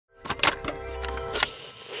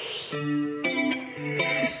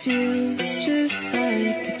It feels just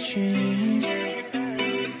like a dream.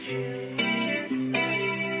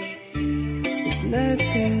 There's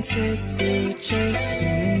nothing to do, just you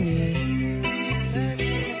and me.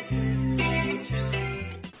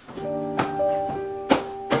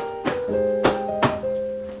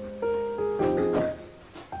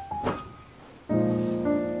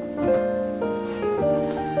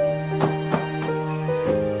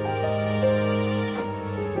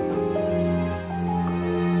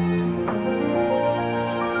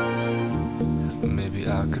 Maybe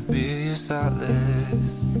I could be your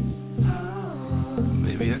solace.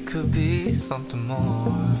 Maybe I could be something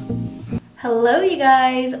more. Hello you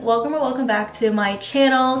guys, welcome or welcome back to my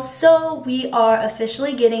channel. So we are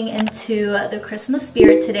officially getting into the Christmas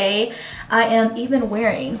spirit today. I am even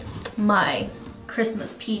wearing my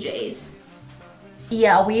Christmas PJs.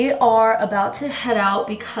 Yeah, we are about to head out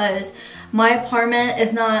because my apartment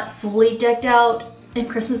is not fully decked out in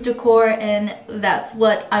Christmas decor, and that's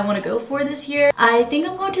what I want to go for this year. I think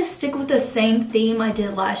I'm going to stick with the same theme I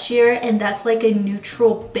did last year, and that's like a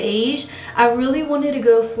neutral beige. I really wanted to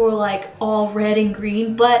go for like all red and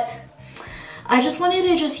green, but I just wanted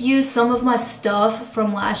to just use some of my stuff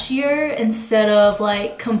from last year instead of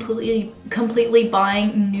like completely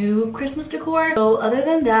buying new Christmas decor. So other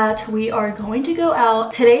than that, we are going to go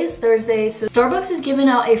out. Today is Thursday, so Starbucks is giving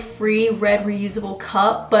out a free red reusable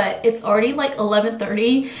cup, but it's already like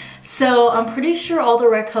 11:30. So I'm pretty sure all the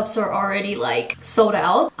red cups are already like sold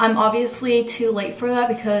out. I'm obviously too late for that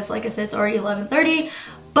because like I said, it's already 11:30,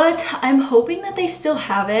 but I'm hoping that they still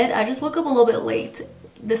have it. I just woke up a little bit late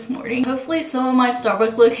this morning. Hopefully some of my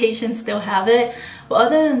Starbucks locations still have it, but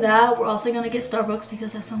other than that, we're also gonna get Starbucks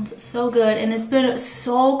because that sounds so good, and it's been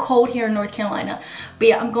so cold here in North Carolina. But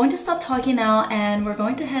yeah, I'm going to stop talking now and we're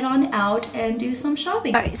going to head on out and do some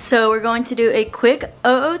shopping. All right, so we're going to do a quick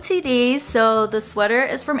OOTD. So the sweater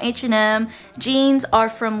is from H&M, jeans are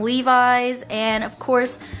from Levi's, and of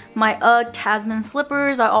course my UGG Tasman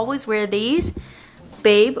slippers. I always wear these.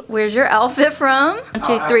 Babe, where's your outfit from? 1,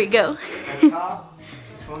 2, 3, go.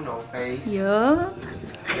 No face. Yup.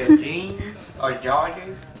 The jeans or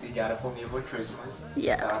joggers, you got it for me for Christmas.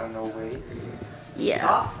 Yeah. So I don't know where. Yeah.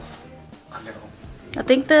 Socks. No. I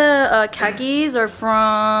think the khakis are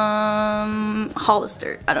from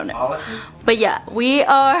Hollister. I don't know. Hollister? But yeah, we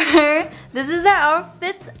are. This is our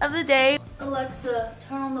outfit of the day. Alexa,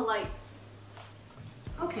 turn on the lights.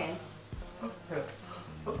 Okay.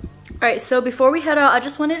 Alright, so before we head out, I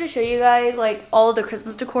just wanted to show you guys like all of the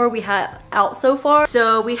Christmas decor we had out so far.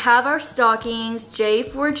 So we have our stockings, J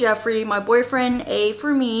for Jeffrey, my boyfriend, A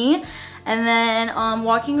for me. And then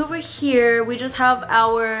walking over here, we just have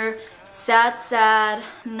our sad,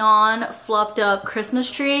 non-fluffed up Christmas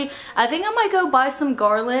tree. I think I might go buy some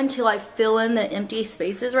garland to like fill in the empty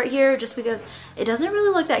spaces right here just because it doesn't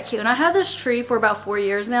really look that cute. And I had this tree for about 4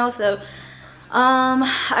 years now, so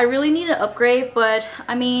I really need to upgrade, but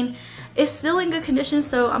I mean, it's still in good condition,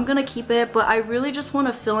 so I'm gonna keep it, but I really just want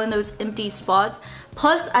to fill in those empty spots.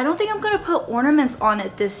 Plus, I don't think I'm gonna put ornaments on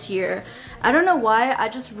it this year. I don't know why, I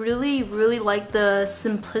just really like the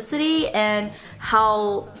simplicity and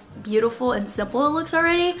how beautiful and simple it looks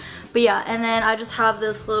already. But yeah, and then I just have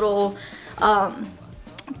this little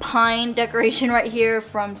pine decoration right here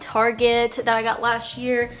from Target that I got last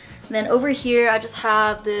year. And then over here, I just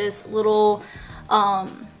have this little,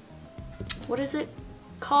 what is it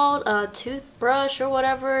called? A toothbrush or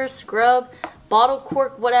whatever, scrub, bottle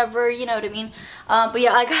cork, whatever, you know what I mean. But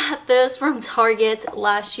yeah, I got this from Target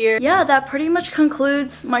last year. Yeah, that pretty much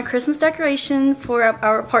concludes my Christmas decoration for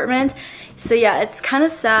our apartment. So yeah, it's kind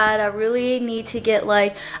of sad. I really need to get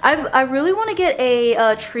like, I really want to get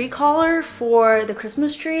a tree collar for the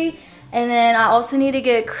Christmas tree. And then I also need to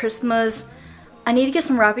get I need to get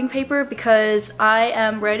some wrapping paper because I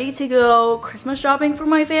am ready to go Christmas shopping for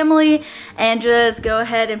my family and just go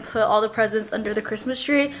ahead and put all the presents under the Christmas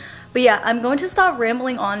tree. But yeah, I'm going to stop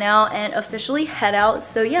rambling on now and officially head out.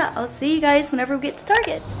 So yeah, I'll see you guys whenever we get to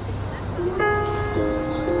Target.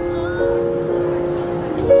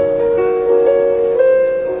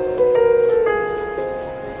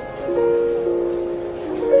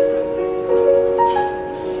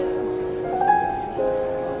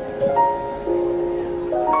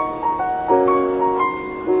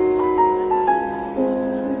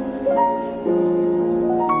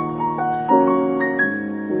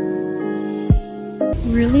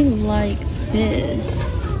 Really like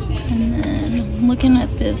this, and then I'm looking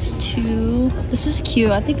at this too. This is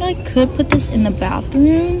cute. I think I could put this in the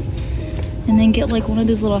bathroom and then get like one of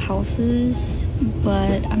those little houses,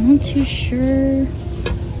 but I'm not too sure.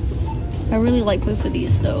 I really like both of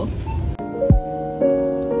these though.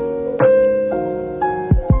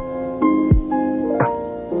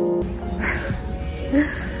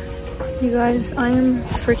 You guys, I am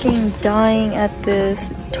freaking dying at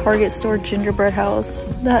this Target store gingerbread house.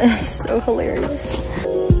 That is so hilarious.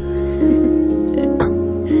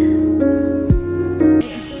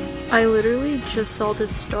 I literally just saw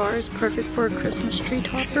this star is perfect for a Christmas tree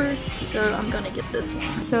topper, so I'm gonna get this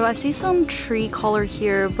one. So I see some tree color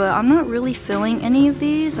here, but I'm not really feeling any of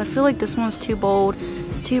these. I feel like this one's too bold,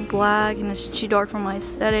 it's too black, and it's just too dark for my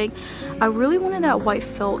aesthetic. I really wanted that white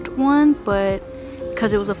felt one, but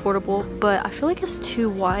because it was affordable, but I feel like it's too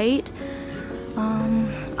white.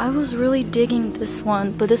 I was really digging this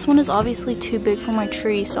one, but this one is obviously too big for my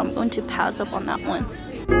tree, so I'm going to pass up on that one.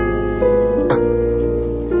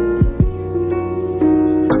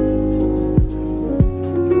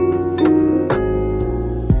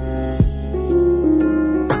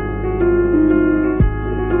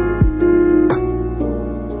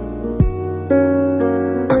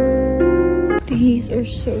 These are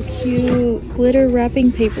so cute. Glitter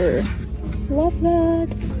wrapping paper. Love that.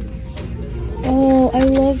 Oh, I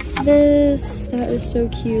love this. That is so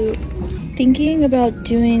cute. Thinking about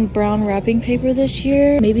doing brown wrapping paper this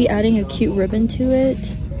year. Maybe adding a cute ribbon to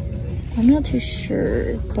it. I'm not too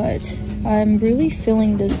sure, but I'm really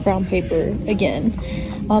feeling this brown paper again.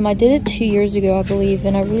 I did it 2 years ago, I believe,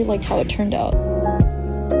 and I really liked how it turned out.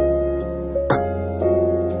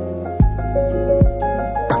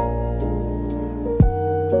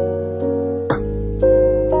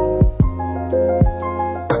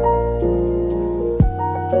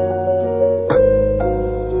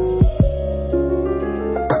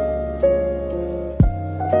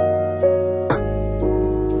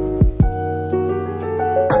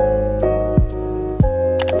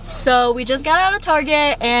 So we just got out of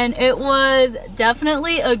Target and it was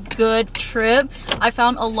definitely a good trip. I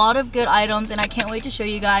found a lot of good items and I can't wait to show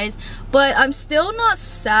you guys. But I'm still not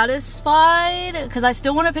satisfied because I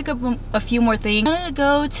still want to pick up a few more things. I'm gonna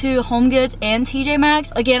go to HomeGoods and TJ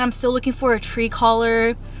Maxx. Again, I'm still looking for a tree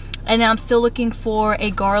collar. And then I'm still looking for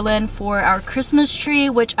a garland for our Christmas tree,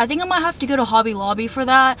 which I think I might have to go to Hobby Lobby for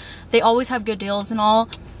that. They always have good deals and all.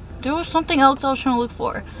 There was something else I was trying to look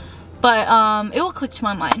for. But it will click to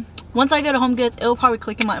my mind. Once I go to HomeGoods, it will probably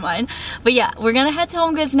click in my mind. But yeah, we're gonna head to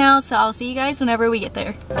HomeGoods now, so I'll see you guys whenever we get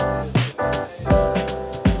there.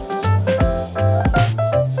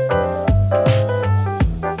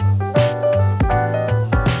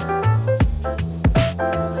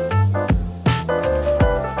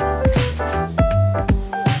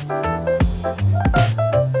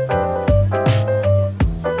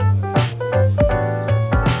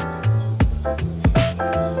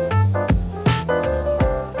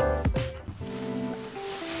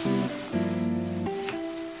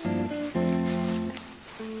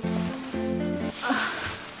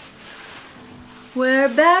 We're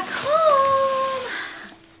back home.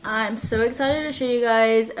 I'm so excited to show you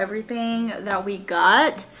guys everything that we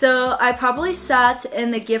got. So I probably sat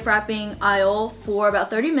in the gift wrapping aisle for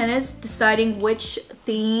about 30 minutes deciding which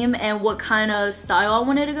theme and what kind of style I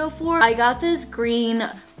wanted to go for. I got this green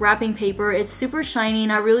wrapping paper. It's super shiny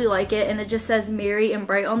and I really like it, and it just says Merry and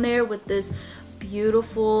Bright on there with this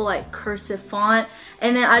beautiful like cursive font.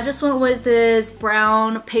 And then I just went with this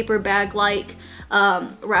brown paper bag like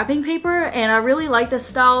wrapping paper, and I really like this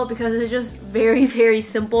style because it's just very, very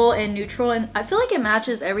simple and neutral, and I feel like it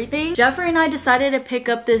matches everything. Jeffrey and I decided to pick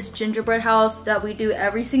up this gingerbread house that we do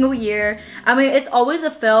every single year. I mean, it's always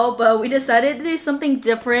a fail, but we decided to do something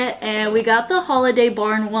different, and we got the holiday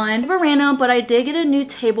barn one. Super random, but I did get a new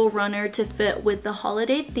table runner to fit with the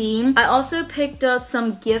holiday theme. I also picked up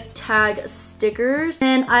some gift tag stickers,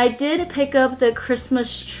 and I did pick up the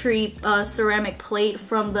Christmas tree ceramic plate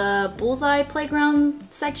from the Bullseye Playground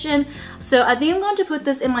section. So I think I'm going to put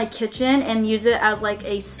this in my kitchen and use it as like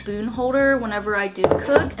a spoon holder whenever I do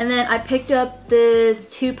cook. And then I picked up this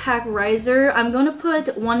 2-pack riser. I'm going to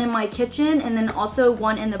put one in my kitchen and then also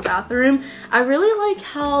one in the bathroom. I really like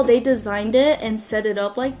how they designed it and set it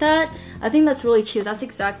up like that. I think that's really cute. That's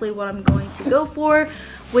exactly what I'm going to go for,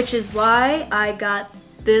 which is why I got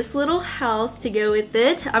this little house to go with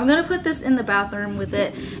it. I'm gonna put this in the bathroom with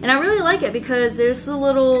it, and I really like it because there's a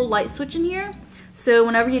little light switch in here, so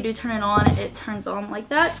whenever you do turn it on, it turns on like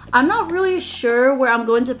that. I'm not really sure where I'm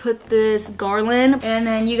going to put this garland. And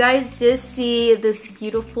then you guys did see this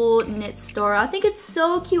beautiful knit star. I think it's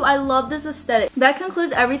so cute. I love this aesthetic. That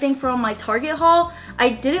concludes everything from my Target haul. I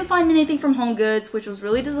didn't find anything from HomeGoods, which was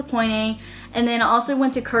really disappointing. And then I also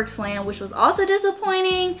went to Kirksland, which was also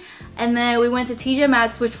disappointing. And then we went to TJ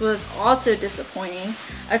Maxx, which was also disappointing.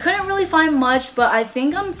 I couldn't really find much, but I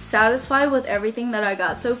think I'm satisfied with everything that I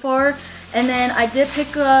got so far. And then I did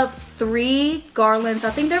pick up 3 garlands.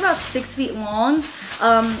 I think they're about 6 feet long.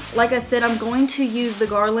 Like I said, I'm going to use the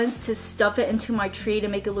garlands to stuff it into my tree to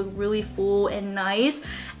make it look really full and nice.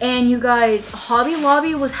 And you guys, Hobby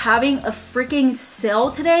Lobby was having a freaking sale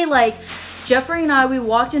today. Like, Jeffrey and I, we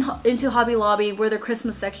walked into Hobby Lobby where the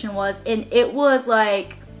Christmas section was, and it was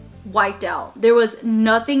like wiped out. There was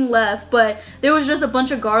nothing left, but there was just a bunch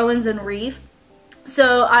of garlands and wreath.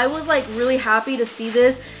 So I was like really happy to see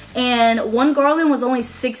this, and one garland was only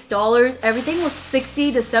 $6. Everything was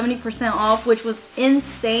 60 to 70% off, which was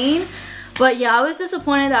insane. But yeah, I was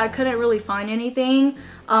disappointed that I couldn't really find anything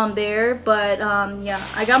there, but yeah,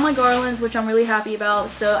 I got my garlands, which I'm really happy about.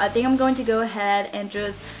 So I think I'm going to go ahead and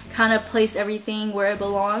just kind of place everything where it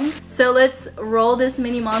belongs. So let's roll this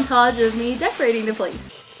mini montage of me decorating the place.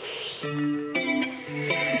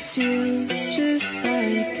 It feels just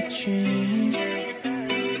like a dream.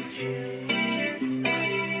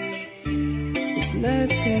 There's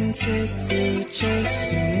nothing to do,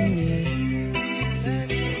 just you and me.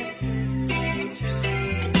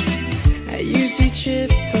 I usually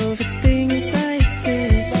trip over things like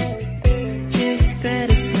this. Just glad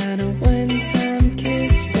it's not a one-time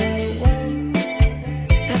kiss, babe. I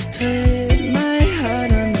put my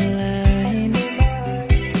heart on the line.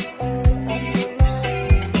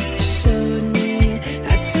 You showed me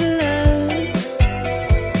how to love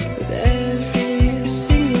with every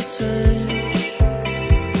single touch.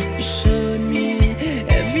 You showed me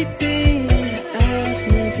everything I've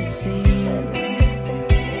never seen.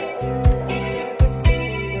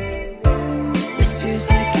 It feels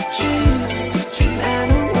like a dream. I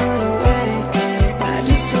don't wanna wake up, I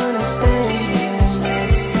just wanna stay here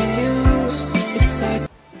next to you. It's hard to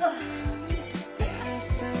I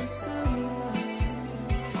found someone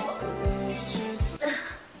who's just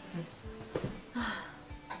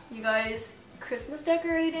You guys, Christmas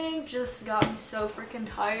decorating just got me so freaking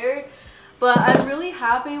tired, but I'm really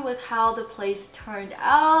happy with how the place turned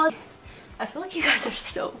out. I feel like you guys are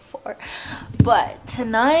so far. But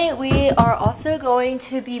tonight we are also going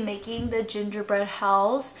to be making the gingerbread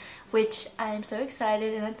house, which I am so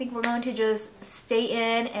excited, and I think we're going to just stay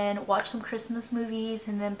in and watch some Christmas movies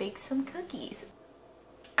and then bake some cookies.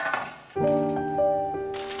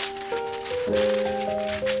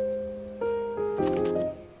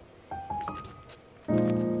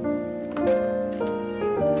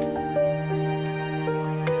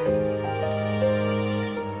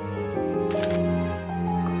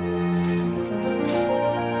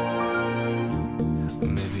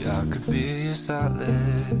 Maybe I could be your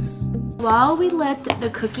solace. While we let the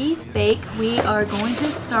cookies bake, we are going to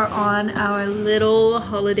start on our little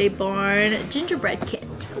holiday barn gingerbread kit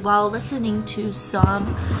while listening to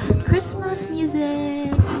some Christmas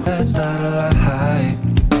music. That's not a lie.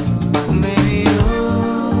 Well, maybe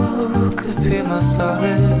you could be my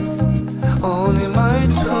solace. 오늘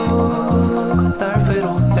말투가 날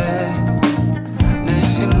위로해. 내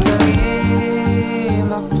심장이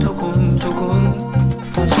막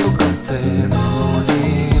두근두근 터질 것 같아.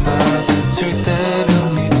 눈이 마주칠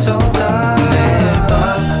때면 미쳐가. 매일 밤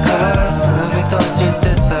가슴이 터질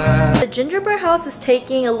듯한. The gingerbread house is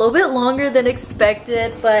taking a little bit longer than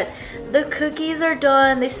expected, but the cookies are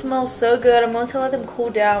done. They smell so good. I'm going to let them cool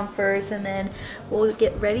down first, and then we'll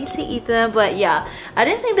get ready to eat them. But yeah, I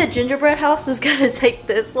didn't think the gingerbread house was gonna take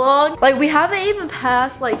this long. Like, we haven't even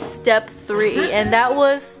passed like step 3, and that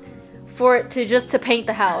was for it to just to paint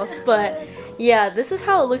the house. But yeah, this is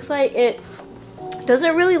how it looks like. It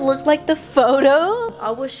doesn't really look like the photo.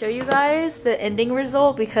 I will show you guys the ending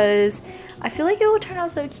result because I feel like it will turn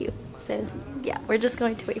out so cute. So yeah, we're just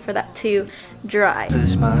going to wait for that to dry.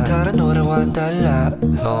 다른 노래와는 달라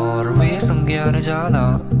너를 위해 쓴 게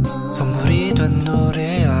아니잖아 선물이 된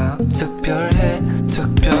노래야 특별해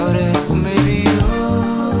특별해 Oh maybe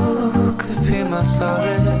you could be my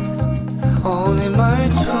solace 오늘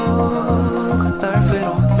말투가 날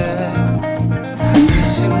위로해 내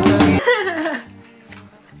심장이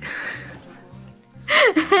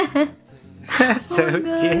That's so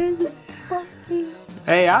cute.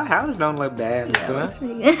 Hey, our house don't look bad. Yeah, that's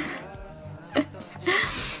pretty good.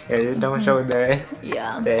 Yeah, just don't show it there.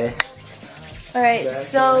 Yeah. There. Alright,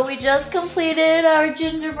 so we just completed our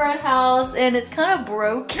gingerbread house and it's kind of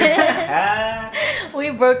broken. We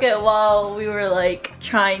broke it while we were like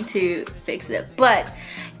trying to fix it. But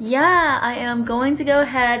yeah, I am going to go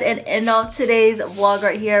ahead and end off today's vlog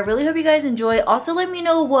right here. I really hope you guys enjoy. Also, let me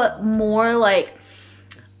know what more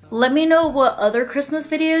let me know what other Christmas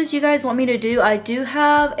videos you guys want me to do. I do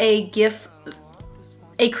have a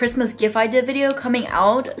Christmas gift idea video coming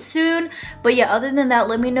out soon. But yeah, other than that,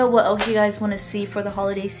 let me know what else you guys want to see for the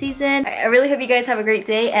holiday season. I really hope you guys have a great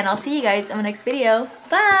day, and I'll see you guys in my next video.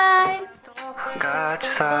 Bye! 같이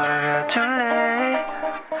사랑해줄래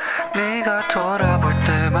네가 돌아볼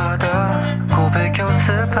때마다 고백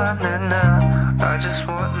연습하는 나 I just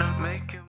wanna make you